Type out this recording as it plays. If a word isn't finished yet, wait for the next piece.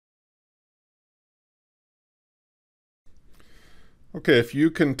Okay, if you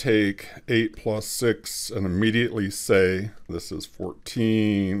can take 8 plus 6 and immediately say this is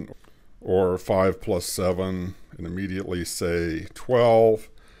 14, or 5 plus 7 and immediately say 12,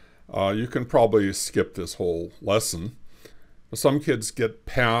 you can probably skip this whole lesson. Some kids get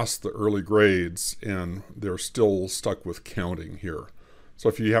past the early grades and they're still stuck with counting here. So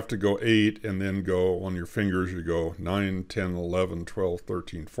if you have to go 8 and then go on your fingers, you go 9, 10, 11, 12,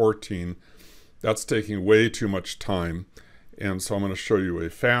 13, 14, that's taking way too much time. And so I'm going to show you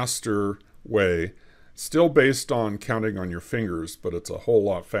a faster way, still based on counting on your fingers, but it's a whole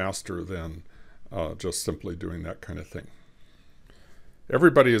lot faster than just simply doing that kind of thing.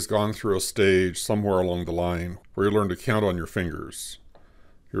 Everybody has gone through a stage somewhere along the line where you learn to count on your fingers.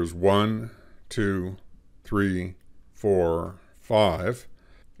 Here's 1, 2, 3, 4, 5.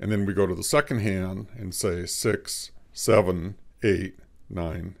 And then we go to the second hand and say 6, 7, 8,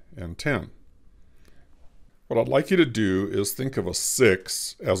 9, and 10. What I'd like you to do is think of a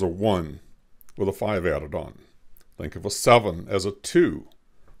 6 as a 1 with a 5 added on. Think of a 7 as a 2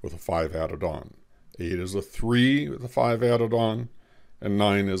 with a 5 added on. 8 is a 3 with a 5 added on. And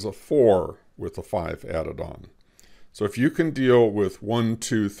 9 is a 4 with a 5 added on. So if you can deal with 1,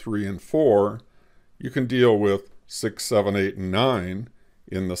 2, 3, and 4, you can deal with 6, 7, 8, and 9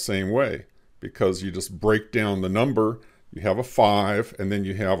 in the same way, because you just break down the number. You have a 5, and then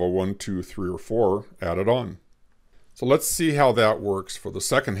you have a 1, 2, 3, or 4 added on. So let's see how that works for the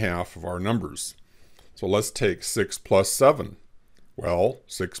second half of our numbers. So let's take 6 plus 7. Well,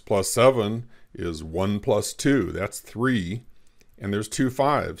 6 plus 7 is 1 plus 2. That's 3. And there's 2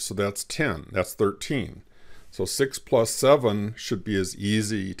 5s, so that's 10. That's 13. So 6 plus 7 should be as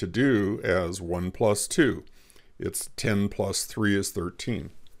easy to do as 1 plus 2. It's 10 plus 3 is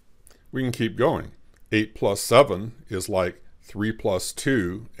 13. We can keep going. 8 plus 7 is like 3 plus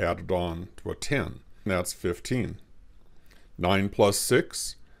 2 added on to a 10. That's 15. 9 plus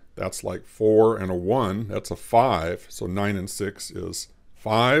 6, that's like 4 and a 1. That's a 5. So 9 and 6 is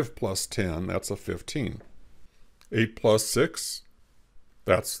 5 plus 10. That's a 15. 8 plus 6,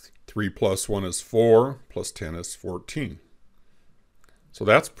 that's 3 plus 1 is 4, plus 10 is 14. So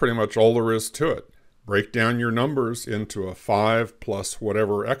that's pretty much all there is to it. Break down your numbers into a 5 plus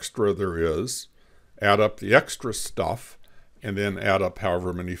whatever extra there is, add up the extra stuff, and then add up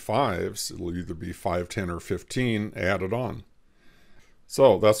however many 5s. It'll either be 5, 10, or 15 added on.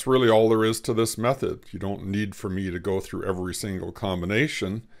 So that's really all there is to this method. You don't need for me to go through every single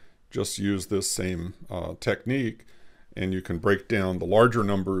combination. Just use this same technique, and you can break down the larger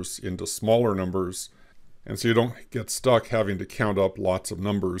numbers into smaller numbers, and so you don't get stuck having to count up lots of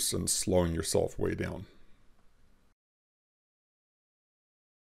numbers and slowing yourself way down.